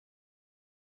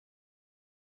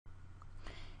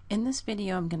In this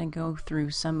video, I'm going to go through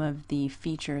some of the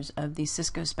features of the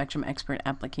Cisco Spectrum Expert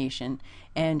application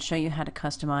and show you how to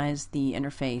customize the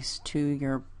interface to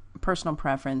your personal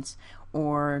preference,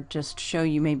 or just show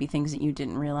you maybe things that you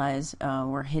didn't realize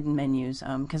were hidden menus,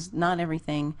 because not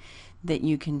everything that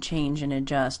you can change and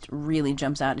adjust really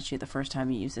jumps out at you the first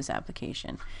time you use this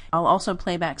application. I'll also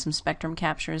play back some spectrum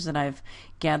captures that I've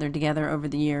gathered together over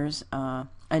the years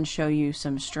and show you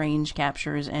some strange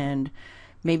captures and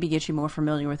maybe get you more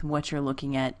familiar with what you're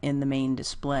looking at in the main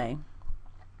display.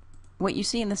 What you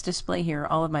see in this display here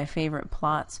are all of my favorite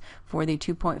plots for the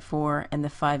 2.4 and the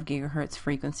 5 gigahertz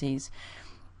frequencies.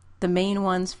 The main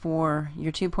ones for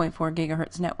your 2.4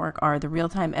 gigahertz network are the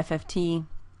real-time FFT,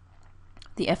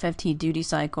 the Fft Duty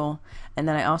Cycle, and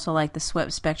then I also like the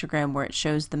swept spectrogram where it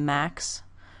shows the max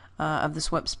of the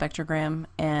swept spectrogram,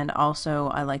 and also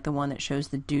I like the one that shows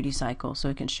the duty cycle, so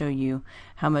it can show you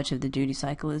how much of the duty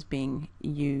cycle is being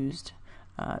used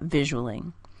visually.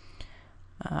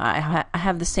 I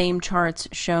have the same charts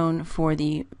shown for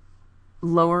the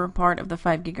lower part of the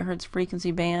 5 gigahertz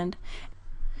frequency band.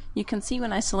 You can see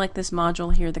when I select this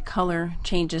module here, the color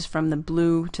changes from the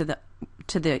blue to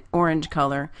the orange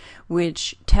color,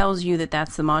 which tells you that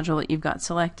that's the module that you've got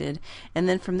selected. And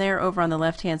then from there, over on the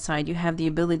left hand side, you have the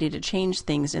ability to change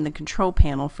things in the control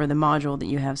panel for the module that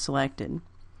you have selected.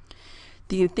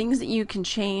 The things that you can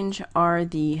change are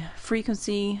the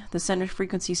frequency, the center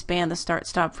frequency span, the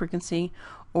start-stop frequency,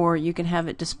 or you can have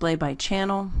it display by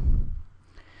channel,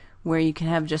 where you can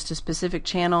have just a specific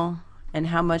channel and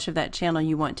how much of that channel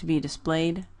you want to be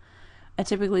displayed. I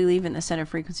typically leave it in the center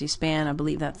frequency span. I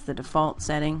believe that's the default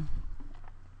setting.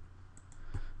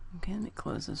 Okay, let me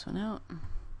close this one out.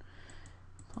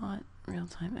 Plot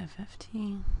real-time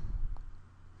FFT.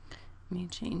 Let me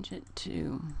change it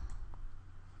to...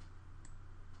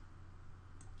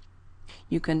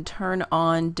 You can turn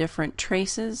on different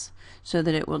traces so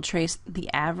that it will trace the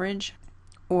average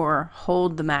or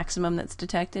hold the maximum that's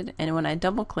detected. And when I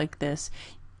double click this,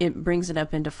 it brings it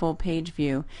up into full page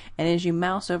view, and as you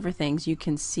mouse over things you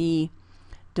can see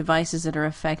devices that are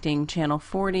affecting channel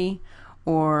 40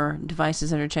 or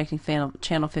devices that are checking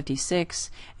channel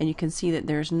 56, and you can see that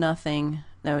there's nothing.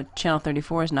 No, channel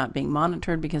 34 is not being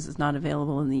monitored because it's not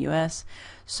available in the US.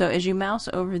 So as you mouse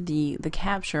over the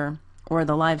capture, or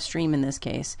the live stream in this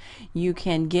case, you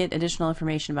can get additional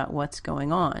information about what's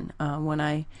going on. When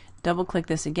I double click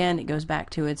this again, it goes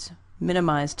back to its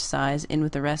minimized size in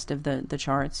with the rest of the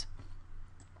charts.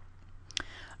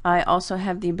 I also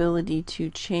have the ability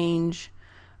to change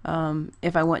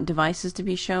if I want devices to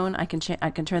be shown. I can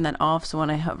turn that off, so when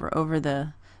I hover over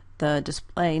the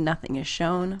display, nothing is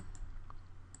shown.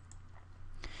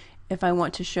 If I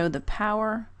want to show the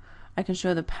power, I can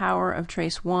show the power of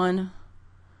trace 1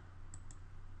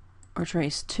 or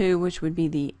trace 2, which would be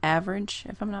the average,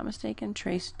 if I'm not mistaken.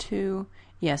 Trace 2,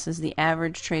 yes, is the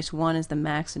average, trace 1 is the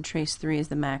max, and trace 3 is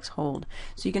the max hold.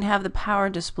 So you can have the power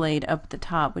displayed up at the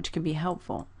top, which could be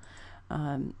helpful.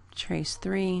 Trace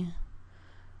 3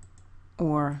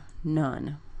 or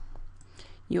none.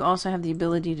 You also have the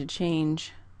ability to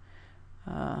change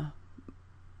or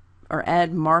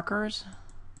add markers,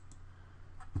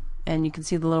 and you can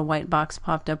see the little white box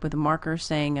popped up with a marker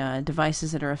saying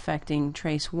devices that are affecting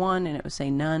trace 1, and it would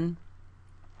say none.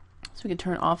 So we can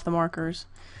turn off the markers.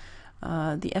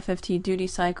 The Fft Duty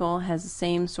Cycle has the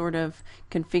same sort of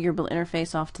configurable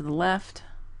interface off to the left.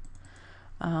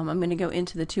 I'm going to go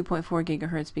into the 2.4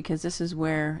 gigahertz because this is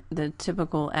where the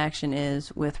typical action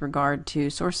is with regard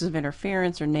to sources of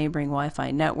interference or neighboring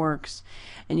Wi-Fi networks.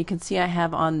 And you can see I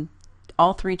have on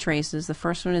all three traces. The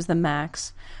first one is the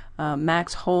max.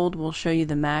 Max hold will show you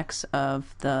the max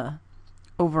of the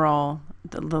overall,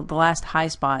 the last high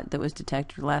spot that was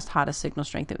detected, the last hottest signal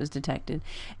strength that was detected,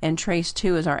 and trace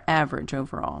 2 is our average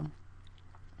overall.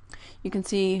 You can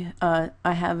see I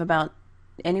have about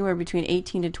anywhere between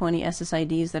 18 to 20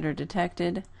 SSIDs that are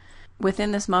detected.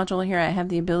 Within this module here, I have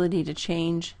the ability to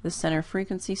change the center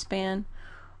frequency span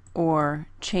or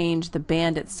change the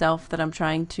band itself that I'm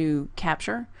trying to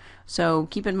capture. So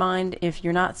keep in mind, if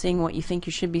you're not seeing what you think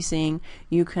you should be seeing,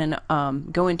 you can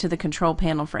go into the control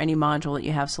panel for any module that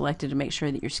you have selected to make sure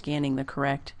that you're scanning the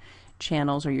correct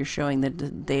channels, or you're showing the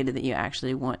data that you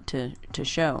actually want to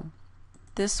show.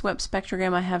 This swept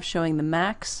spectrogram I have showing the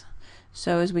max.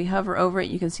 So as we hover over it,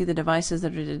 you can see the devices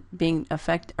that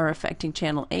are affecting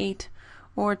channel 8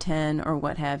 or 10 or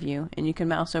what have you, and you can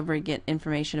mouse over and get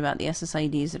information about the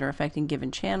SSIDs that are affecting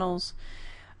given channels.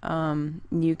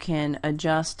 You can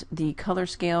adjust the color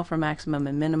scale for maximum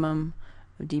and minimum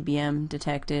of dBm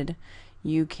detected.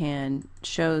 You can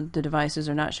show the devices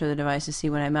or not show the devices. See,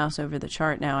 when I mouse over the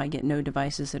chart now, I get no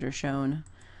devices that are shown.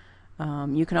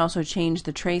 You can also change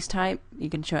the trace type. You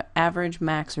can show average,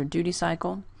 max, or duty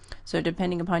cycle. So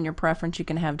depending upon your preference, you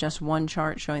can have just one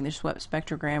chart showing the SWEP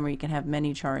spectrogram, or you can have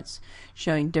many charts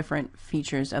showing different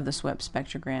features of the SWEP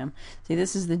spectrogram. See,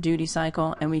 this is the duty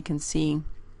cycle, and we can see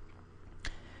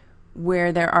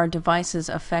where there are devices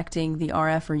affecting the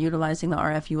RF or utilizing the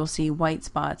RF. You will see white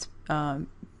spots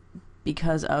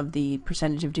because of the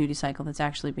percentage of duty cycle that's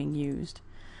actually being used.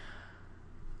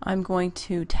 I'm going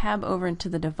to tab over into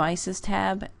the Devices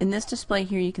tab. In this display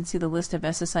here, you can see the list of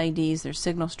SSIDs, their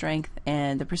signal strength,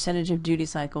 and the percentage of duty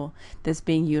cycle that's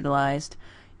being utilized.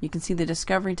 You can see the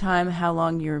discovery time, how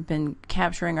long you've been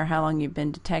capturing or how long you've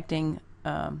been detecting,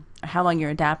 how long your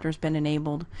adapter's been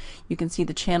enabled. You can see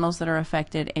the channels that are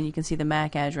affected, and you can see the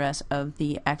MAC address of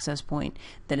the access point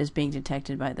that is being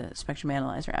detected by the Spectrum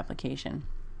Analyzer application.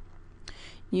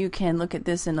 You can look at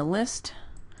this in a list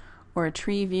or a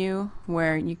tree view,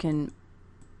 where you can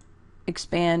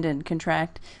expand and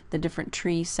contract the different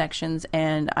tree sections,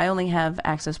 and I only have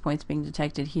access points being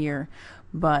detected here,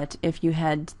 but if you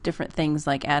had different things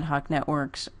like ad hoc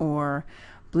networks or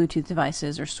Bluetooth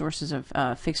devices or sources of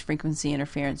fixed frequency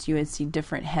interference, you would see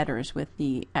different headers with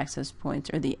the access points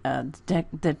or the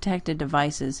detected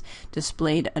devices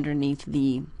displayed underneath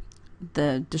the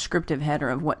descriptive header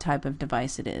of what type of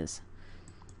device it is.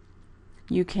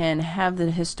 You can have the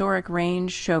historic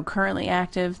range show currently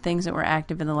active, things that were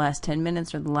active in the last 10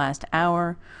 minutes or the last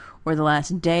hour or the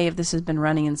last day if this has been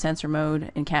running in sensor mode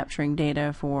and capturing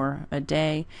data for a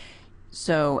day.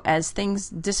 So as things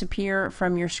disappear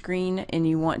from your screen and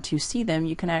you want to see them,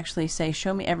 you can actually say,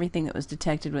 show me everything that was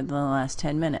detected within the last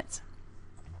 10 minutes.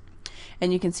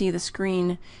 And you can see the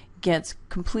screen gets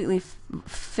completely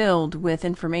filled with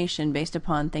information based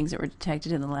upon things that were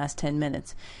detected in the last 10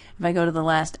 minutes. If I go to the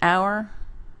last hour,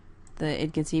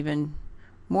 it gets even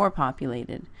more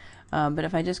populated. But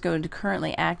if I just go to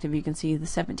currently active, you can see the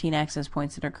 17 access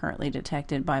points that are currently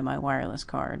detected by my wireless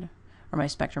card or my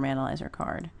Spectrum Analyzer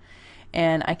card.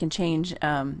 And I can change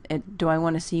do I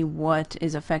want to see what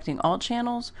is affecting all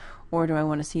channels, or do I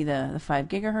want to see the 5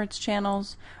 gigahertz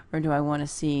channels, or do I want to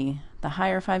see the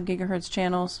higher 5 gigahertz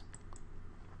channels?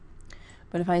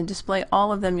 But if I display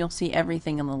all of them, you'll see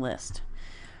everything in the list.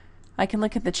 I can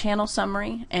look at the channel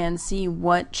summary and see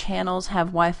what channels have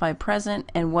Wi-Fi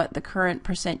present and what the current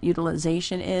 %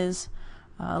 utilization is.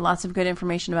 Lots of good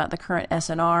information about the current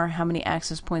SNR, how many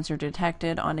access points are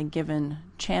detected on a given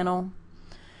channel.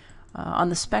 On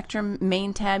the Spectrum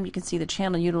main tab, you can see the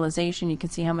channel utilization. You can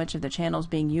see how much of the channel is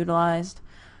being utilized.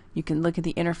 You can look at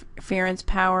the interference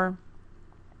power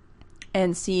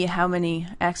and see how many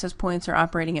access points are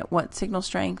operating at what signal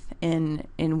strength in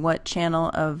what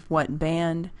channel of what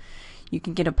band. You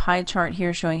can get a pie chart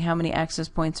here showing how many access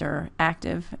points are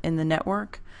active in the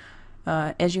network.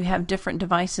 As you have different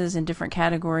devices in different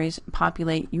categories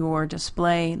populate your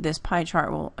display, this pie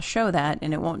chart will show that,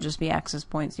 and it won't just be access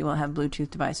points. You will have Bluetooth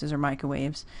devices or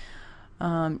microwaves.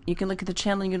 You can look at the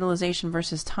channel utilization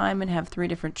versus time and have 3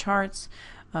 different charts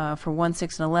for 1,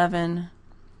 6, and 11.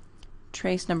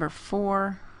 Trace number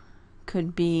 4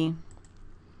 could be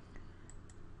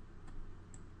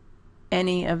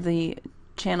any of the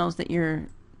channels that you're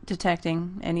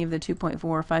detecting, any of the 2.4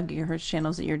 or 5 gigahertz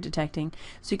channels that you're detecting.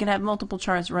 So you can have multiple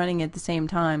charts running at the same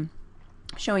time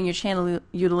showing your channel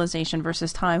utilization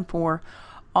versus time for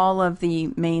all of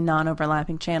the main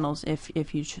non-overlapping channels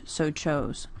if you so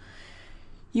chose.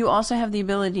 You also have the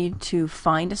ability to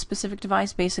find a specific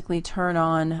device, basically turn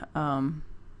on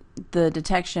the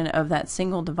detection of that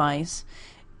single device,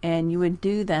 and you would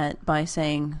do that by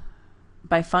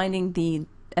finding the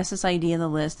SSID in the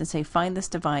list and say find this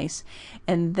device,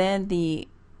 and then the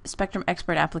Spectrum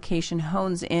Expert application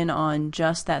hones in on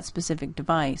just that specific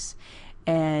device,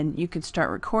 and you could start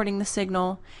recording the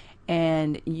signal,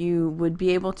 and you would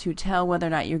be able to tell whether or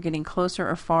not you're getting closer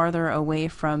or farther away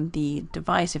from the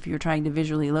device if you're trying to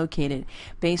visually locate it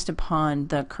based upon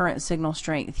the current signal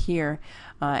strength here.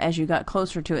 As you got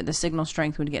closer to it, the signal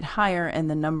strength would get higher and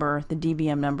the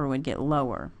dBm number would get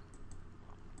lower.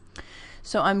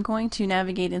 So I'm going to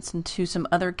navigate into some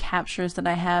other captures that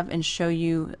I have and show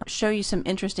you some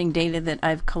interesting data that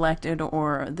I've collected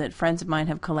or that friends of mine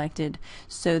have collected,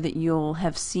 so that you'll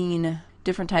have seen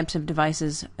different types of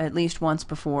devices at least once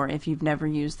before if you've never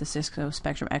used the Cisco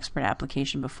Spectrum Expert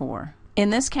application before. In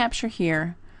this capture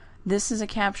here, this is a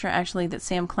capture actually that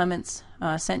Sam Clements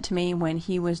sent to me when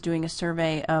he was doing a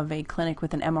survey of a clinic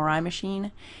with an MRI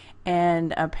machine.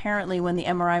 And apparently when the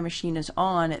MRI machine is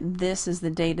on, this is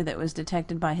the data that was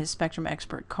detected by his Spectrum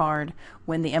Expert card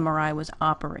when the MRI was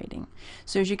operating.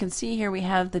 So as you can see here, we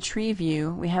have the tree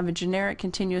view. We have a generic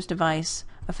continuous device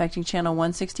affecting channel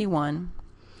 161.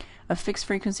 a fixed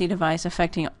frequency device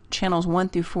affecting channels 1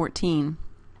 through 14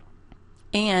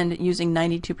 and using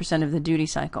 92% of the duty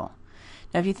cycle.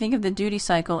 Now, if you think of the duty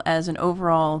cycle as an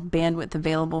overall bandwidth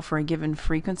available for a given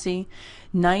frequency,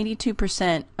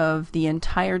 92% of the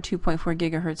entire 2.4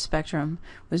 gigahertz spectrum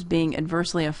was being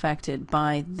adversely affected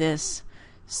by this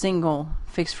single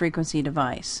fixed frequency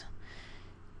device.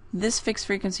 This fixed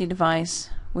frequency device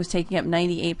was taking up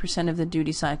 98% of the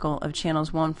duty cycle of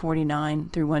channels 149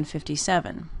 through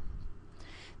 157.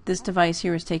 This device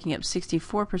here is taking up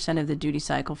 64% of the duty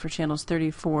cycle for channels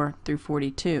 34 through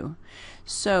 42.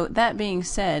 So that being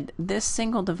said, this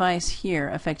single device here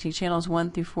affecting channels 1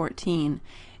 through 14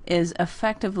 is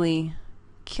effectively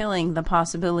killing the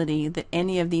possibility that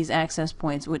any of these access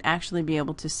points would actually be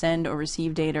able to send or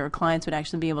receive data, or clients would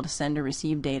actually be able to send or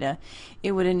receive data.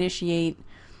 It would initiate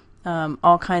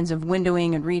all kinds of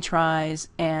windowing and retries,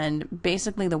 and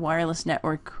basically the wireless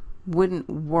network wouldn't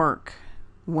work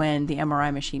when the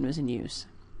MRI machine was in use.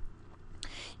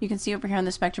 You can see over here on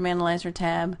the Spectrum Analyzer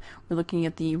tab, we're looking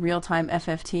at the real-time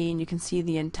FFT, and you can see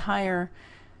the entire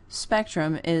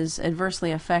spectrum is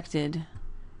adversely affected,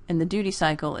 and the duty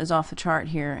cycle is off the chart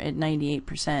here at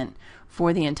 98%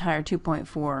 for the entire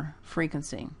 2.4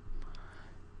 frequency.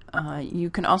 You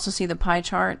can also see the pie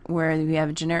chart where we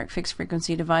have generic fixed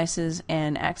frequency devices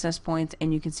and access points,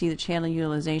 and you can see the channel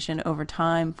utilization over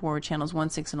time for channels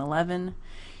 1, 6, and 11.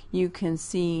 You can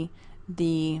see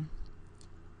the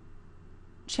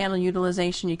channel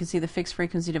utilization. You can see the fixed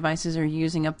frequency devices are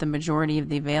using up the majority of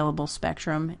the available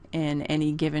spectrum in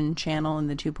any given channel in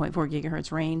the 2.4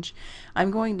 gigahertz range.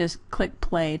 I'm going to click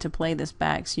play to play this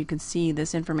back so you can see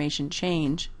this information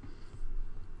change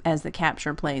as the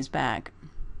capture plays back.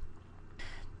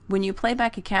 When you play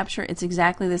back a capture, it's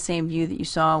exactly the same view that you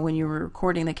saw when you were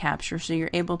recording the capture, so you're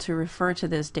able to refer to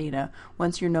this data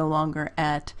once you're no longer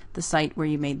at the site where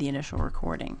you made the initial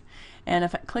recording. And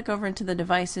if I click over into the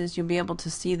devices, you'll be able to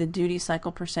see the duty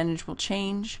cycle percentage will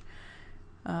change.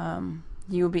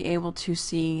 You'll be able to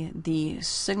see the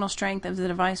signal strength of the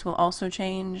device will also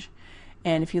change.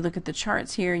 And if you look at the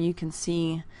charts here, you can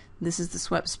see this is the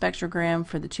swept spectrogram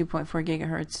for the 2.4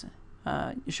 gigahertz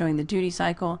showing the duty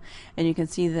cycle, and you can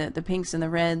see that the pinks and the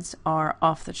reds are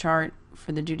off the chart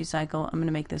for the duty cycle. I'm going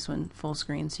to make this one full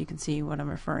screen so you can see what I'm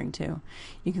referring to.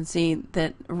 You can see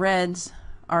that reds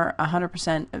are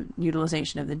 100%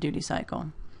 utilization of the duty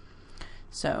cycle.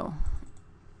 So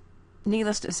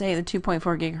needless to say, the 2.4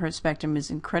 gigahertz spectrum is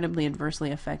incredibly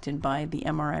adversely affected by the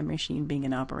MRI machine being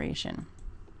in operation.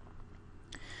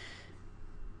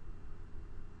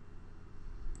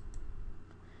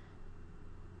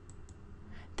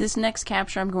 This next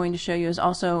capture I'm going to show you is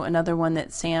also another one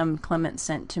that Sam Clement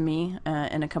sent to me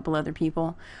and a couple other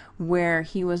people, where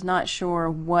he was not sure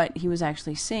what he was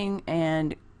actually seeing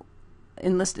and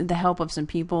enlisted the help of some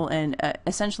people and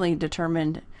essentially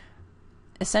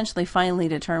finally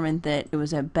determined that it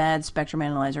was a bad Spectrum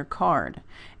Analyzer card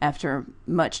after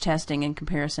much testing in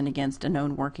comparison against a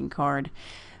known working card.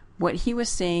 What he was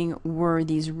seeing were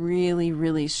these really,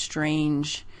 really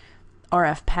strange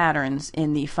RF patterns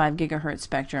in the 5 gigahertz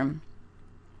spectrum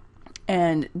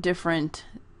and different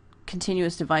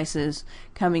continuous devices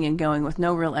coming and going with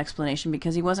no real explanation,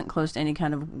 because he wasn't close to any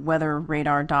kind of weather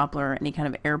radar, Doppler, any kind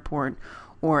of airport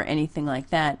or anything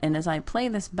like that. And as I play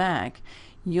this back,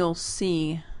 you'll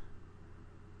see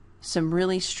some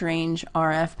really strange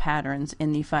RF patterns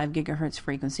in the 5 gigahertz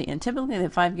frequency. And typically the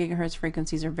 5 gigahertz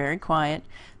frequencies are very quiet.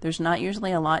 There's not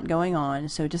usually a lot going on.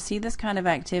 So to see this kind of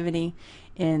activity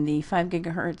in the 5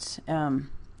 gigahertz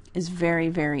is very,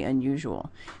 very unusual.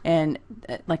 And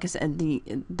like I said,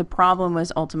 the problem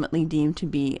was ultimately deemed to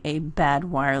be a bad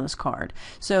wireless card.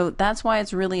 So that's why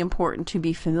it's really important to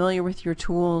be familiar with your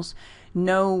tools,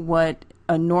 know what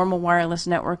a normal wireless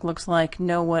network looks like,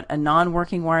 know what a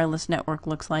non-working wireless network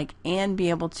looks like, and be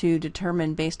able to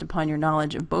determine based upon your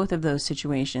knowledge of both of those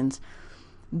situations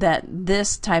that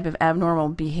this type of abnormal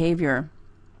behavior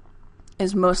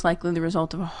is most likely the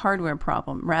result of a hardware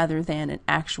problem rather than an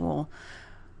actual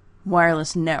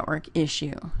wireless network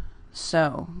issue.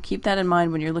 So keep that in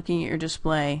mind when you're looking at your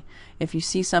display. If you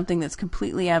see something that's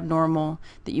completely abnormal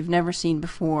that you've never seen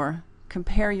before,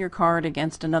 compare your card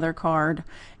against another card,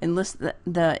 enlist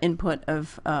the input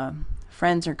of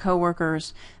friends or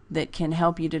coworkers that can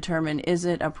help you determine, is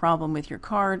it a problem with your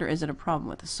card or is it a problem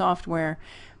with the software,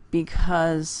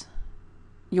 because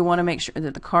you want to make sure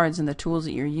that the cards and the tools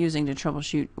that you're using to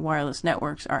troubleshoot wireless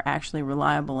networks are actually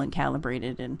reliable and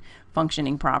calibrated and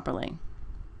functioning properly.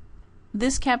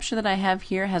 This capture that I have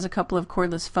here has a couple of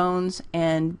cordless phones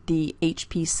and the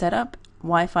HP setup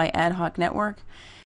Wi-Fi ad hoc network.